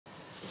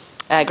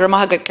And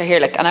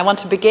I want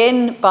to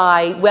begin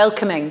by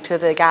welcoming to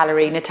the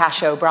gallery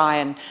Natasha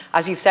O'Brien.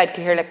 As you've said,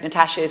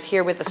 Natasha is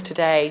here with us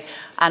today,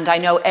 and I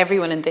know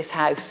everyone in this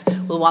house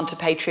will want to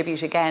pay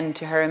tribute again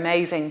to her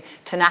amazing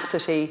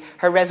tenacity,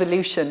 her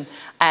resolution,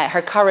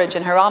 her courage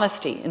and her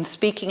honesty in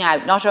speaking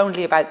out not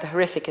only about the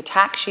horrific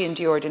attack she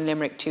endured in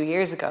Limerick 2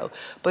 years ago,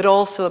 but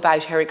also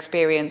about her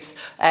experience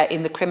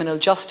in the criminal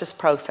justice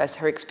process,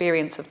 her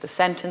experience of the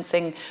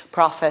sentencing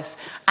process,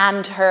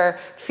 and her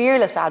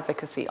fearless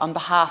advocacy on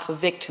behalf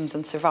of victims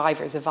and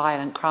survivors of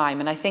violent crime.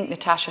 And I think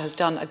Natasha has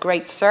done a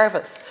great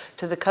service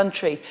to the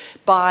country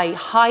by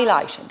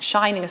highlighting,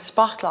 shining a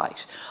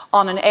spotlight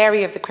on an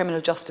area of the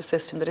criminal justice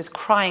system that is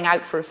crying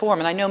out for reform.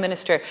 And I know,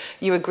 Minister,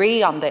 you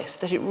agree on this,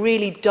 that it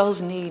really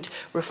does need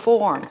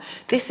reform.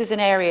 This is an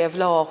area of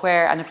law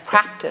where, and of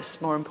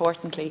practice more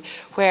importantly,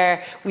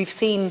 where we've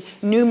seen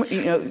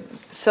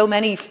so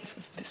many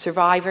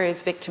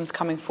survivors, victims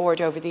coming forward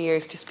over the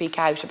years to speak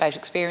out about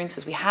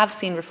experiences. We have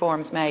seen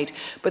reforms made,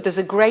 but there's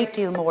a great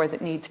deal more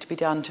that needs to be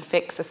done to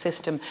fix a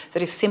system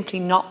that is simply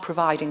not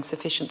providing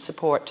sufficient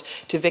support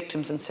to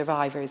victims and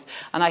survivors.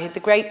 And I had the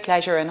great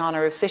pleasure and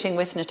honour of sitting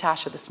with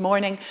Natasha this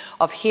morning,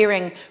 of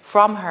hearing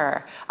from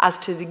her as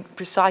to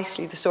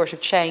precisely the sort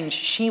of change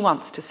she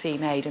wants to see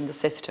made in the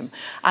system.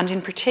 And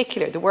in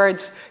particular, the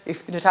words,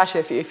 Natasha,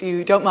 if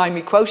you don't mind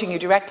me quoting you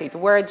directly, the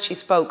words she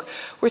spoke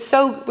were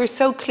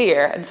so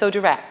clear and so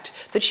direct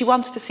that she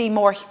wants to see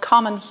more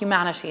common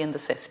humanity in the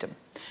system.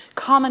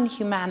 Common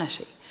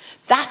humanity.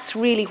 That's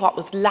really what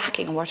was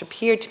lacking, and what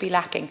appeared to be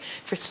lacking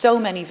for so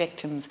many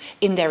victims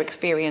in their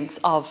experience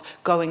of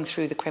going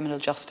through the criminal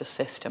justice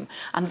system.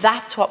 And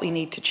that's what we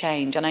need to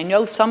change. And I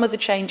know some of the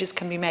changes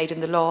can be made in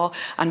the law,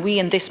 and we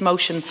in this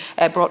motion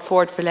brought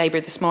forward for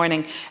Labour this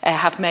morning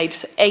have made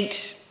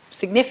 8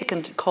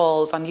 significant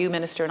calls on you,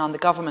 Minister, and on the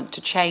government to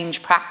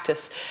change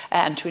practice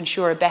and to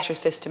ensure a better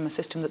system, a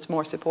system that's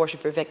more supportive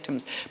for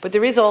victims. But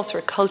there is also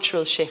a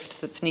cultural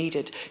shift that's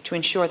needed to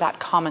ensure that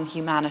common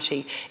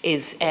humanity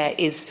is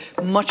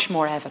much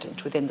more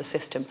evident within the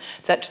system,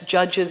 that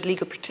judges,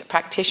 legal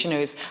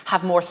practitioners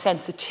have more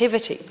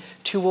sensitivity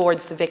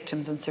towards the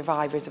victims and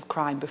survivors of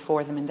crime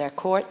before them in their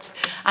courts,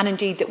 and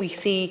indeed that we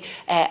see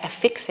a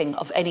fixing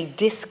of any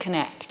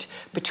disconnect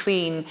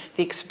between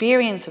the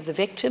experience of the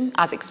victim,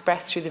 as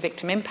expressed through the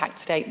victim impact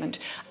statement,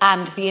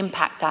 and the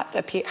impact that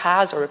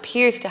has or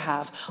appears to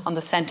have on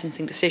the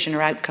sentencing decision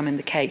or outcome in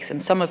the case.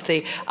 And some of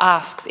the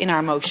asks in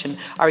our motion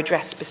are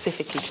addressed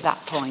specifically to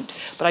that point.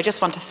 But I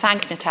just want to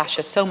thank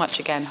Natasha so much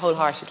again,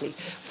 wholeheartedly,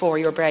 for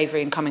your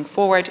bravery in coming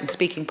forward and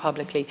speaking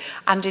publicly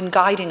and in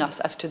guiding us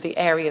as to the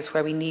areas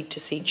where we need to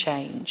see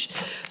change.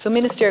 So,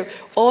 Minister,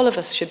 all of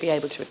us should be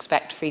able to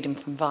expect freedom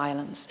from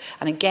violence.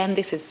 And again,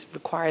 this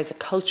requires a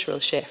cultural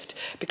shift,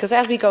 because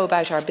as we go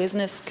about our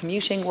business,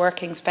 commuting,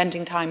 working,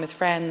 spending time with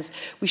friends,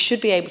 we should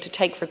be able to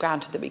take for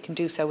granted that we can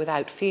do so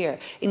without fear,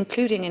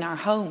 including in our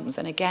homes.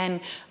 And again,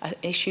 an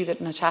issue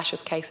that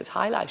Natasha's case has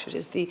highlighted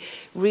is the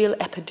real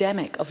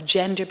epidemic of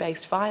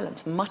gender-based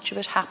violence, much of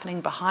it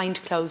happening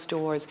behind closed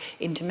doors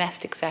in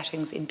domestic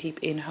settings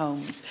in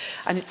homes.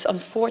 And it's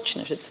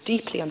unfortunate, it's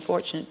deeply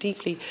unfortunate,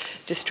 deeply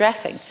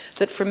distressing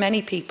that for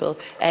many people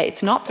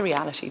it's not the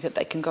reality that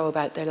they can go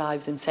about their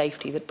lives in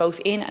safety, that both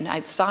in and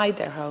outside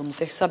their homes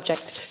they're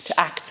subject to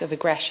acts of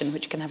aggression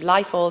which can have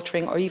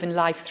life-altering or even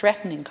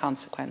life-threatening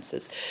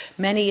consequences.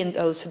 Many in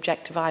those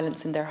subject to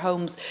violence in their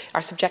homes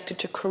are subjected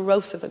to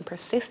corrosive and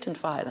persistent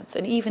violence.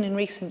 And even in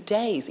recent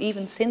days,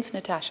 even since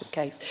Natasha's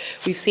case,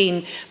 we've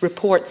seen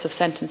reports of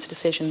sentence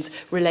decisions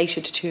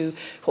related to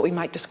what we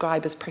might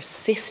describe as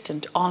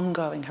persistent,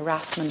 ongoing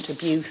harassment,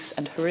 abuse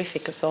and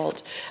horrific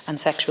assault and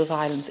sexual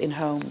violence in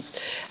homes.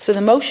 So the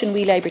motion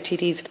we Labour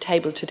TDs have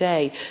tabled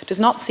today does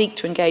not seek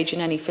to engage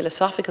in any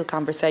philosophical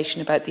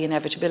conversation about the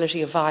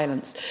inevitability of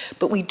violence,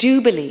 but we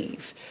do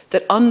believe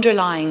that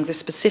underlying the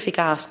specific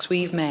asks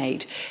we've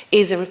made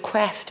is a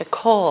request, a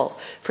call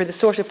for the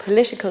sort of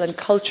political and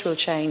cultural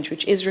change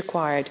which is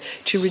required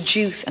to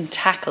reduce and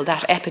tackle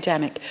that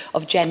epidemic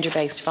of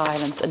gender-based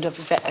violence and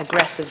of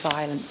aggressive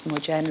violence more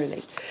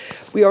generally.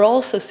 We are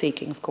also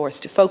seeking, of course,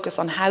 to focus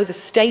on how the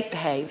state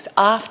behaves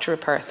after a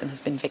person has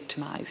been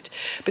victimised,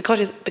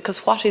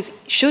 because what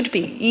should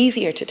be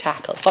easier to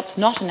tackle, what's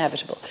not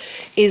inevitable,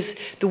 is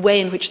the way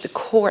in which the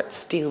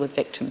courts deal with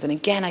victims. And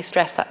again, I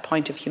stress that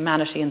point of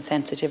humanity and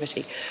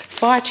sensitivity.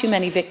 Far too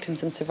many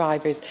victims and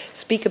survivors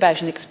speak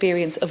about an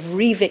experience of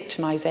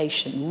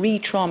re-victimisation,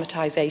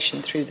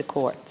 re-traumatisation through the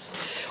courts.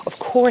 Of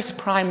course,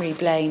 primary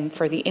blame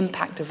for the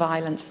impact of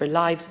violence, for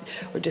lives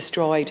were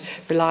destroyed,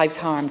 for lives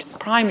harmed,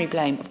 primary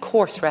blame, of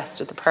course, rests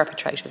with the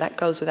perpetrator. That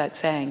goes without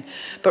saying.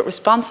 But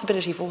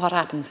responsibility for what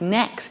happens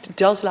next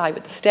does lie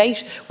with the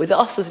state, with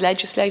us as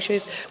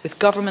legislators, with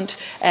government,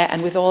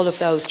 and with all of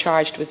those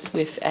charged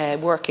with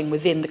working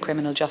within the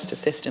criminal justice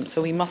system.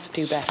 So we must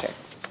do better.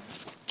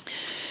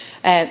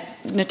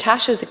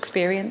 Natasha's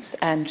experience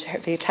and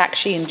the attack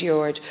she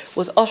endured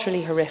was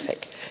utterly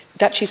horrific.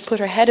 that she's put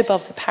her head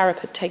above the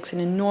parapet takes an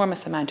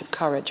enormous amount of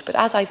courage. But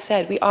as I've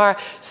said, we are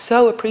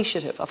so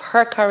appreciative of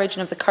her courage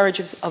and of the courage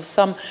of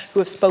some who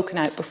have spoken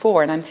out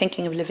before. And I'm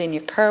thinking of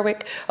Lavinia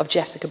Kerwick, of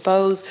Jessica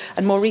Bowes,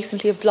 and more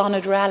recently of Blonna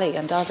Dorelli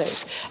and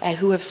others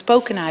who have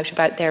spoken out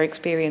about their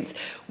experience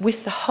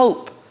with the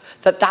hope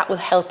that that will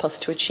help us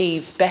to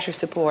achieve better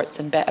supports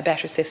and a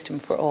better system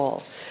for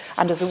all.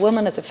 And as a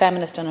woman, as a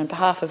feminist, and on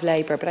behalf of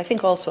Labour, but I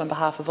think also on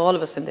behalf of all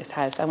of us in this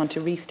House, I want to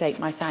restate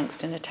my thanks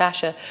to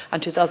Natasha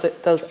and to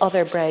those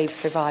other brave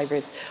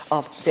survivors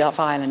of the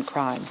violent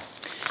crime.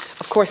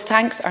 Of course,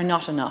 thanks are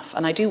not enough,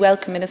 and I do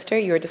welcome, Minister,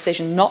 your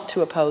decision not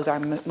to oppose our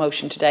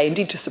motion today,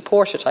 indeed to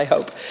support it, I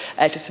hope,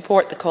 to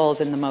support the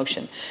calls in the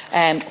motion.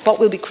 What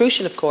will be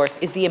crucial, of course,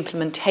 is the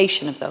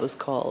implementation of those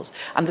calls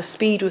and the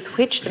speed with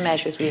which the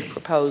measures we have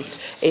proposed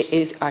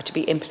are to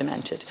be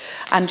implemented.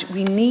 And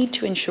we need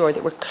to ensure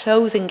that we're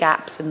closing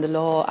gaps in the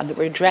law and that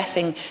we're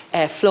addressing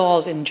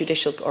flaws in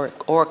judicial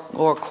or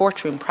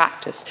courtroom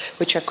practice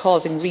which are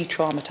causing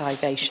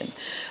re-traumatisation.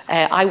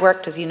 I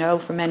worked, as you know,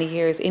 for many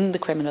years in the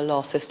criminal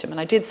law system, and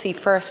I did see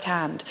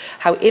firsthand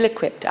how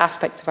ill-equipped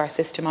aspects of our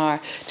system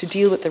are to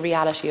deal with the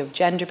reality of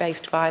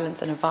gender-based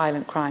violence and of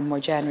violent crime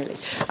more generally.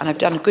 And I've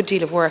done a good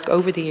deal of work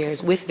over the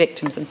years with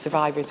victims and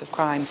survivors of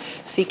crime,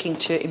 seeking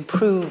to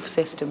improve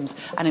systems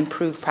and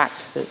improve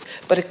practices.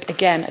 But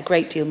again, a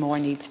great deal more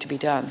needs to be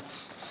done.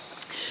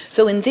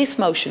 So in this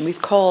motion,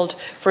 we've called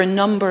for a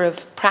number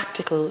of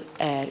practical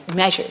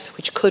measures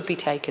which could be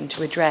taken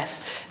to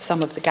address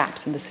some of the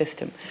gaps in the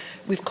system.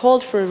 We've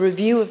called for a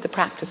review of the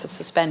practice of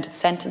suspended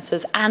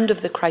sentences and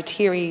of the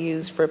criteria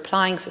used for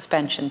applying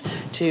suspension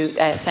to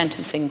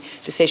sentencing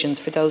decisions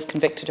for those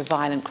convicted of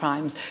violent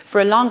crimes.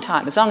 For a long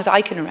time, as long as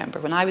I can remember,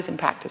 when I was in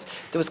practice,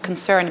 there was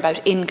concern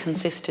about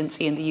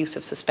inconsistency in the use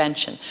of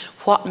suspension.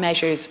 What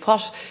measures,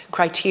 what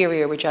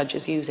criteria were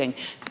judges using?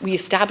 We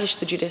established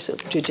the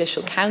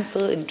Judicial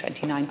Council in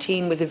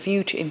 2019 with a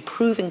view to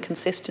improving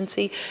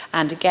consistency,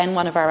 and again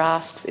one of our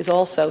asks is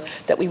also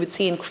that we would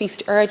see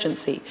increased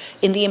urgency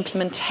in the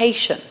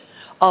implementation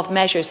of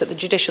measures that the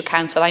Judicial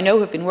Council, I know,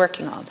 have been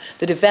working on,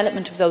 the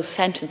development of those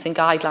sentencing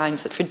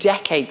guidelines that for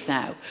decades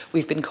now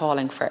we've been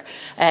calling for,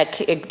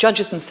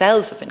 judges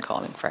themselves have been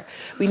calling for.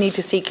 We need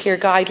to see clear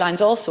guidelines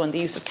also on the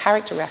use of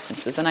character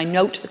references, and I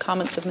note the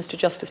comments of Mr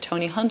Justice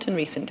Tony Hunt in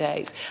recent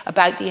days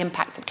about the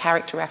impact that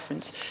character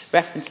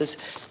references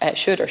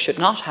should or should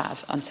not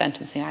have on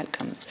sentencing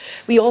outcomes.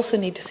 We also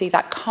need to see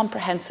that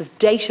comprehensive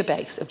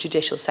database of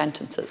judicial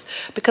sentences,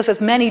 because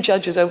as many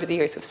judges over the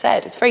years have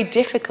said, it's very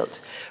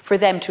difficult for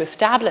them to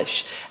establish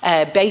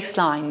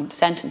baseline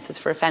sentences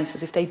for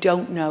offences if they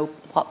don't know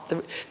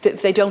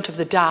if they don't have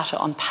the data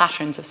on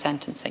patterns of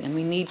sentencing, and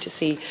we need to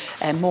see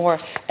more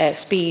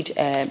speed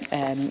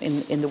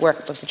in the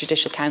work of the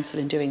Judicial Council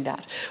in doing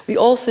that. We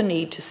also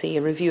need to see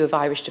a review of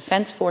Irish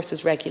Defence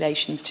Forces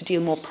regulations to deal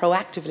more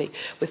proactively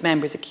with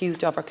members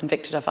accused of or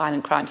convicted of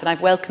violent crimes, and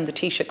I've welcomed the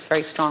Taoiseach's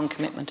very strong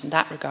commitment in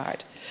that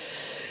regard.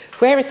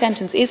 Where a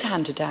sentence is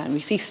handed down,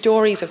 we see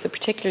stories of the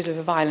particulars of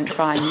a violent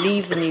crime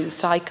leave the news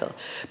cycle.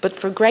 But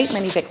for a great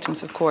many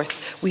victims, of course,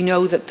 we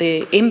know that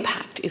the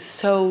impact is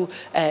so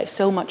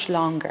much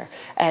longer.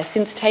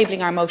 Since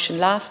tabling our motion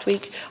last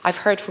week, I've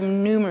heard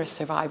from numerous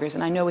survivors,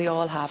 and I know we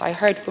all have. I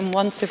heard from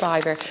one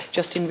survivor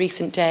just in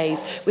recent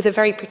days with a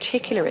very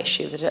particular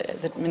issue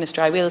that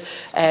Minister, I will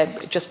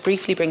just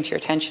briefly bring to your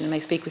attention and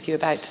may speak with you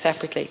about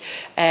separately.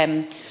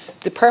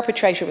 The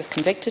perpetrator was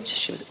convicted.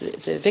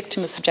 The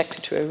victim was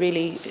subjected to a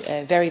really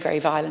very, very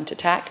violent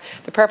attack.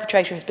 The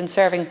perpetrator has been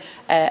serving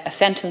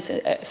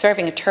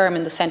serving a term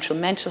in the Central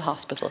Mental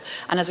Hospital,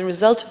 and as a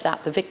result of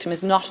that, the victim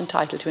is not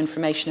entitled to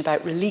information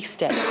about release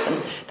dates.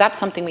 And that's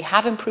something we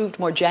have improved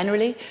more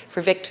generally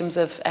for victims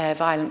of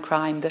violent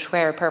crime, that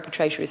where a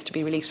perpetrator is to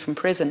be released from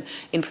prison,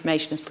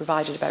 information is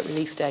provided about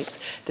release dates.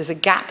 There's a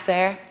gap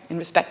there in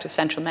respect of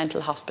Central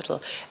Mental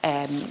Hospital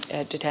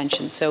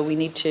detention. So we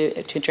need to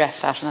address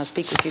that, and I'll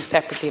speak with you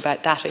separately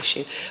about that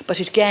issue. But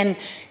again,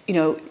 you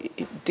know,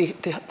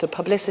 the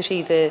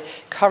publicity, the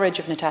courage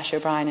of Natasha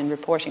O'Brien in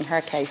reporting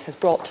her case has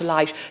brought to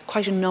light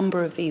quite a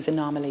number of these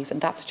anomalies,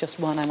 and that's just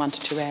one I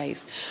wanted to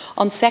raise.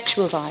 On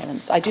sexual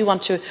violence, I do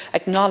want to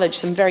acknowledge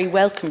some very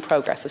welcome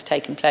progress has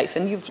taken place,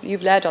 and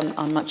you've led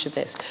on much of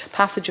this.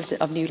 Passage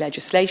of new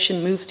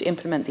legislation, moves to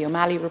implement the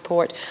O'Malley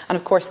report, and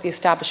of course the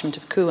establishment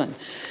of CUAN.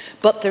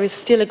 But there is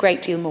still a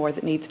great deal more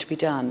that needs to be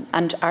done.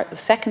 And the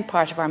second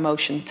part of our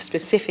motion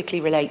specifically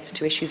relates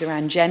to issues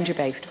around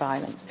gender-based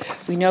violence.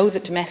 We know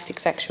that domestic,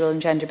 sexual and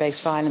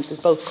gender-based violence is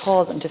both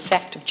cause and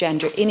effect of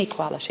gender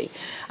inequality.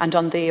 And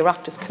on the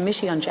Oireachtas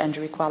Committee on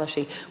Gender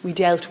Equality, we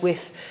dealt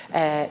with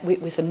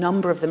a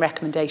number of the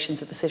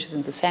recommendations of the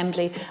Citizens'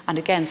 Assembly. And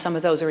again, some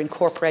of those are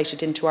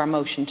incorporated into our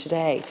motion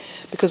today,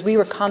 because we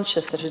were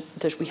conscious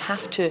that we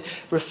have to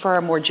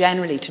refer more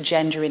generally to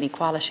gender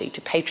inequality,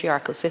 to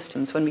patriarchal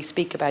systems when we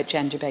speak about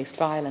gender-based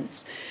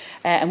violence.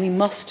 and we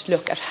must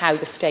look at how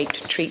the state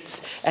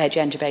treats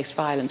gender-based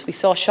violence. We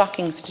saw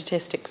shocking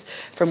statistics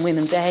from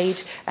Women's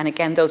Aid, and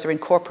again those are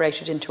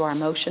incorporated into our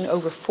motion.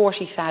 Over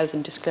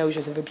 40,000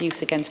 disclosures of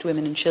abuse against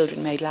women and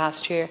children made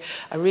last year,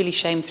 a really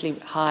shamefully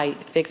high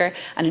figure,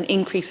 and an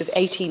increase of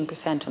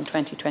 18% on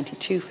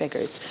 2022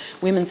 figures.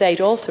 Women's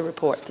Aid also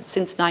report that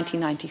since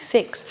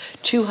 1996,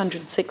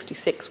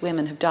 266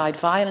 women have died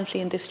violently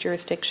in this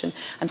jurisdiction,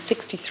 and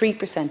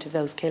 63% of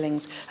those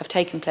killings have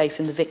taken place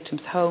in the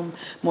victim's home.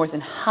 More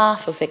than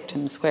half of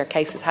victims where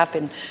cases have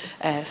been,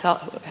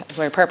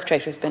 where a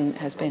perpetrator has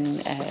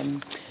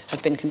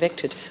been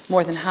convicted,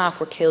 more than half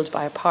were killed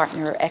by a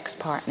partner or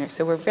ex-partner.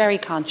 So we're very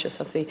conscious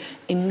of the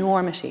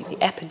enormity,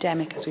 the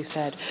epidemic, as we've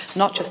said,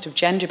 not just of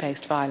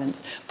gender-based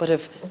violence, but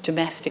of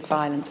domestic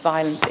violence,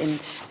 violence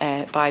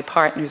by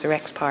partners or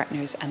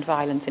ex-partners, and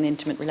violence in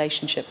intimate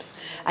relationships.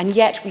 And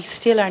yet we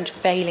still aren't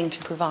failing to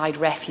provide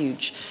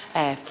refuge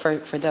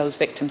for those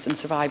victims and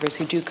survivors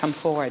who do come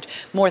forward.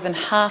 More than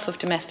half of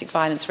domestic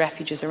violence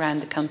refuges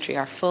around the country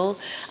are full,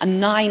 and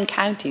 9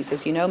 counties,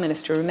 as you know,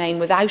 Minister, remain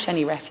without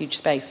any refuge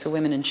space for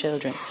women and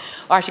children.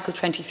 Article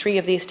 23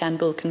 of the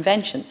Istanbul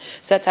Convention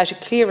sets out a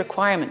clear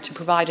requirement to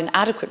provide an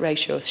adequate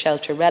ratio of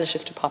shelter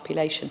relative to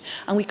population,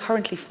 and we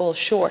currently fall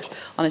short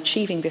on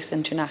achieving this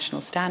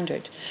international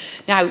standard.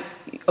 Now,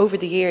 over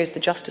the years, the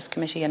Justice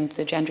Committee and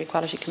the Gender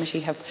Equality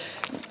Committee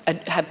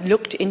have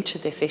looked into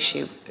this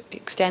issue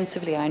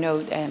extensively. I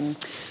know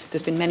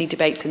there's been many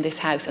debates in this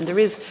House, and there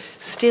is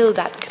still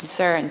that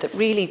concern that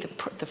really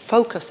the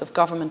focus of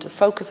government, the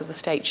focus of the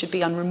state should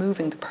be on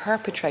removing the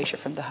perpetrator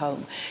from the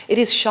home. It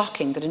is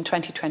shocking that in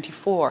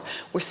 2024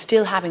 we're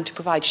still having to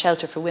provide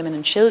shelter for women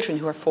and children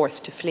who are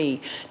forced to flee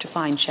to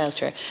find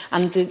shelter,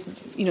 and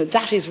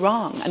that is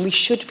wrong, and we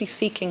should be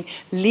seeking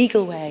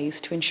legal ways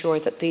to ensure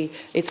that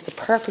it's the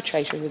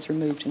perpetrator who is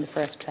removed in the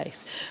first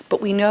place.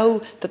 But we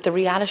know that the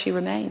reality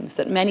remains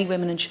that many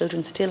women and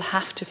children still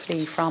have to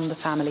flee from the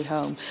family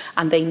home,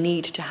 and they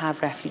need to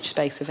have refuge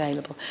space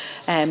available.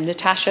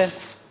 Natasha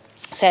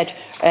said,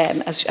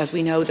 as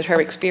we know, that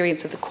her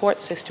experience of the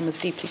court system was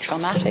deeply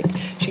traumatic.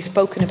 She's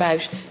spoken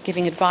about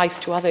giving advice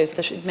to others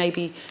that it may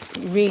be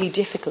really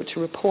difficult to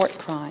report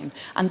crime.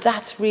 And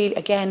that's really,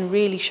 again,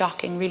 really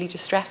shocking, really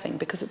distressing,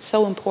 because it's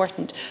so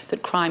important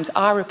that crimes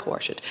are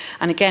reported.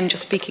 And again,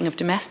 just speaking of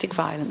domestic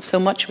violence, so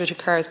much of it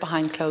occurs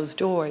behind closed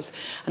doors,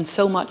 and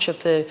so much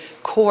of the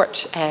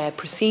court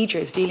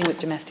procedures dealing with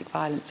domestic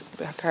violence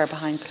occur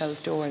behind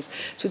closed doors.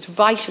 So it's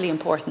vitally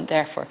important,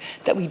 therefore,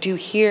 that we do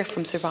hear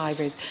from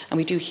survivors, and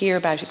we do hear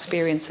about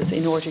experiences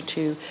in order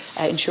to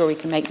ensure we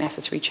can make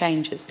necessary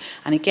changes.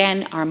 And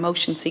again, our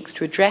motion seeks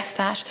to address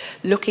that,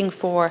 looking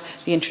for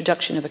the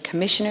introduction of a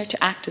commissioner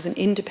to act as an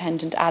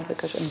independent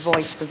advocate and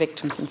voice for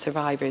victims and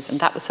survivors. And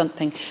that was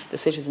something the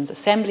Citizens'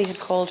 Assembly had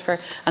called for,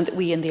 and that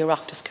we in the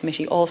Oireachtas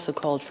Committee also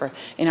called for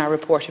in our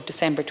report of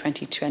December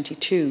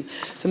 2022.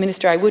 So,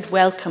 Minister, I would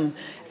welcome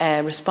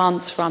a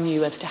response from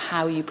you as to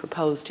how you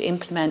propose to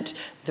implement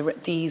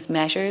these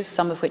measures,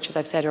 some of which, as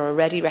I've said, are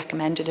already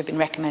recommended, have been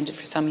recommended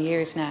for some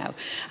years now.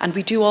 And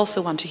we do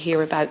also want to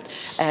hear about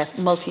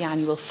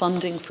multi-annual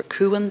funding for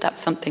Cuan.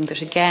 That's something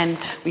that, again,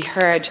 we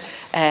heard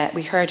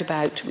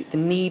about the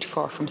need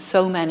for from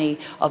so many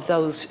of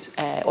those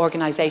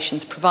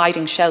organisations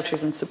providing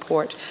shelters and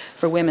support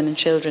for women and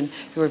children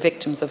who are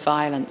victims of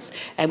violence.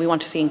 And we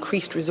want to see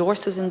increased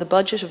resources in the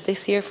budget of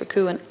this year for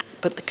Cuan,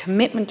 but the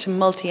commitment to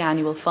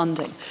multi-annual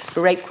funding for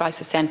rape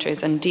crisis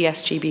centres and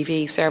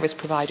DSGBV service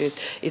providers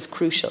is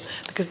crucial,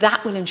 because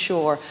that will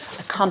ensure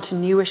a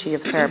continuity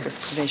of service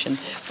provision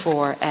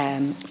for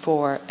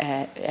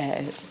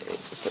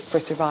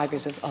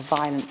survivors of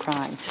violent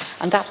crime,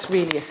 and that's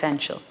really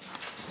essential.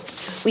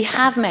 We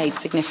have made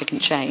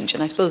significant change,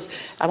 and I suppose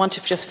I want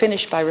to just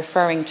finish by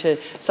referring to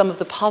some of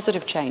the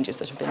positive changes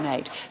that have been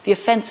made. The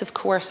offensive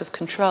coercive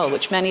control,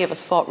 which many of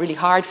us fought really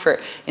hard for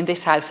in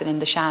this House and in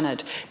the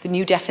Seanad, the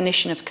new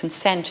definition of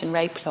consent in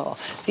rape law.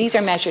 These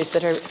are measures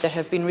that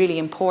have been really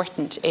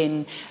important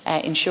in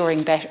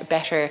ensuring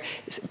better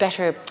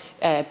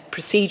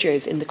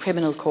procedures in the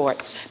criminal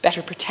courts,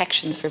 better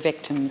protections for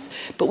victims.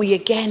 But we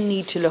again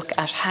need to look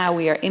at how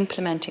we are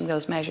implementing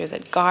those measures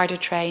at Garda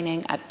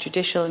training, at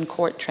judicial and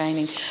court training,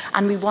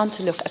 and we want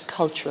to look at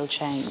cultural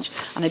change.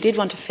 And I did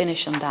want to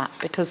finish on that,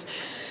 because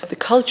the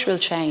cultural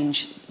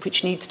change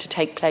which needs to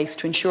take place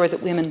to ensure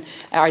that women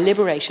are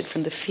liberated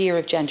from the fear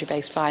of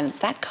gender-based violence,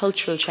 that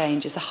cultural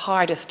change is the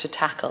hardest to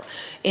tackle.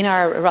 In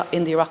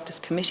the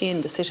Oireachtas Committee,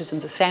 in the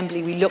Citizens'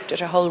 Assembly, we looked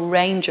at a whole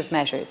range of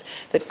measures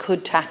that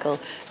could tackle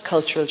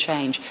cultural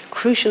change.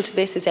 Crucial to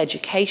this is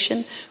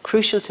education.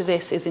 Crucial to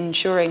this is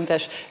ensuring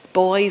that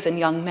boys and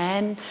young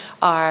men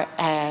are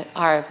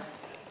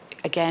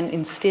again,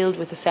 instilled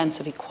with a sense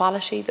of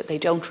equality, that they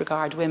don't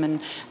regard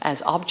women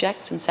as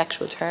objects in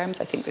sexual terms.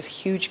 I think there's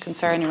huge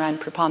concern around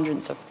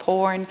preponderance of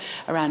porn,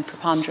 around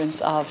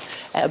preponderance of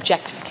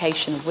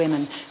objectification of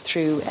women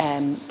through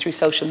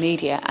social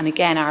media. And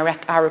again,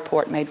 our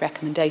report made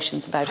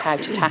recommendations about how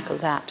to tackle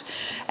that.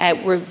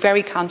 We're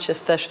very conscious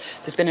that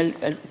there's been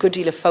a good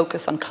deal of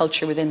focus on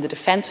culture within the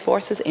Defence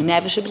Forces,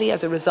 inevitably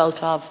as a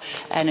result of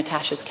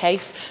Natasha's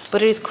case,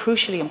 but it is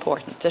crucially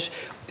important that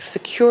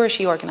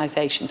security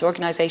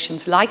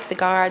organisations like the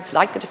Guards,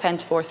 like the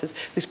Defence Forces,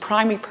 whose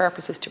primary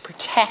purpose is to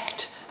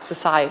protect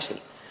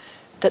society,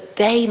 that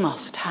they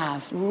must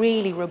have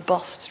really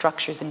robust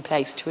structures in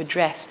place to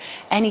address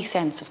any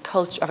sense of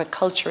a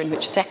culture in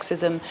which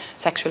sexism,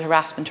 sexual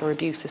harassment or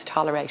abuse is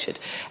tolerated.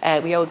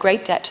 We owe a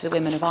great debt to the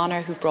women of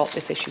honour who brought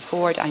this issue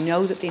forward. I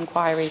know that the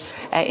inquiry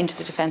into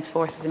the Defence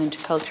Forces and into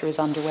culture is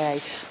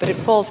underway, but it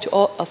falls to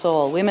us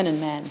all, women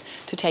and men,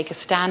 to take a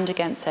stand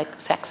against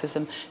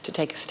sexism, to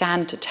take a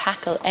stand to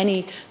tackle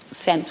any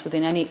sense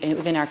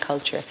within our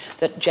culture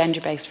that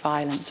gender-based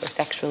violence or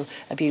sexual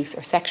abuse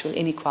or sexual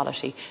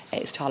inequality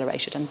is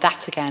tolerated. And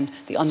that's, again,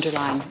 the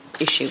underlying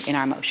issue in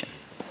our motion.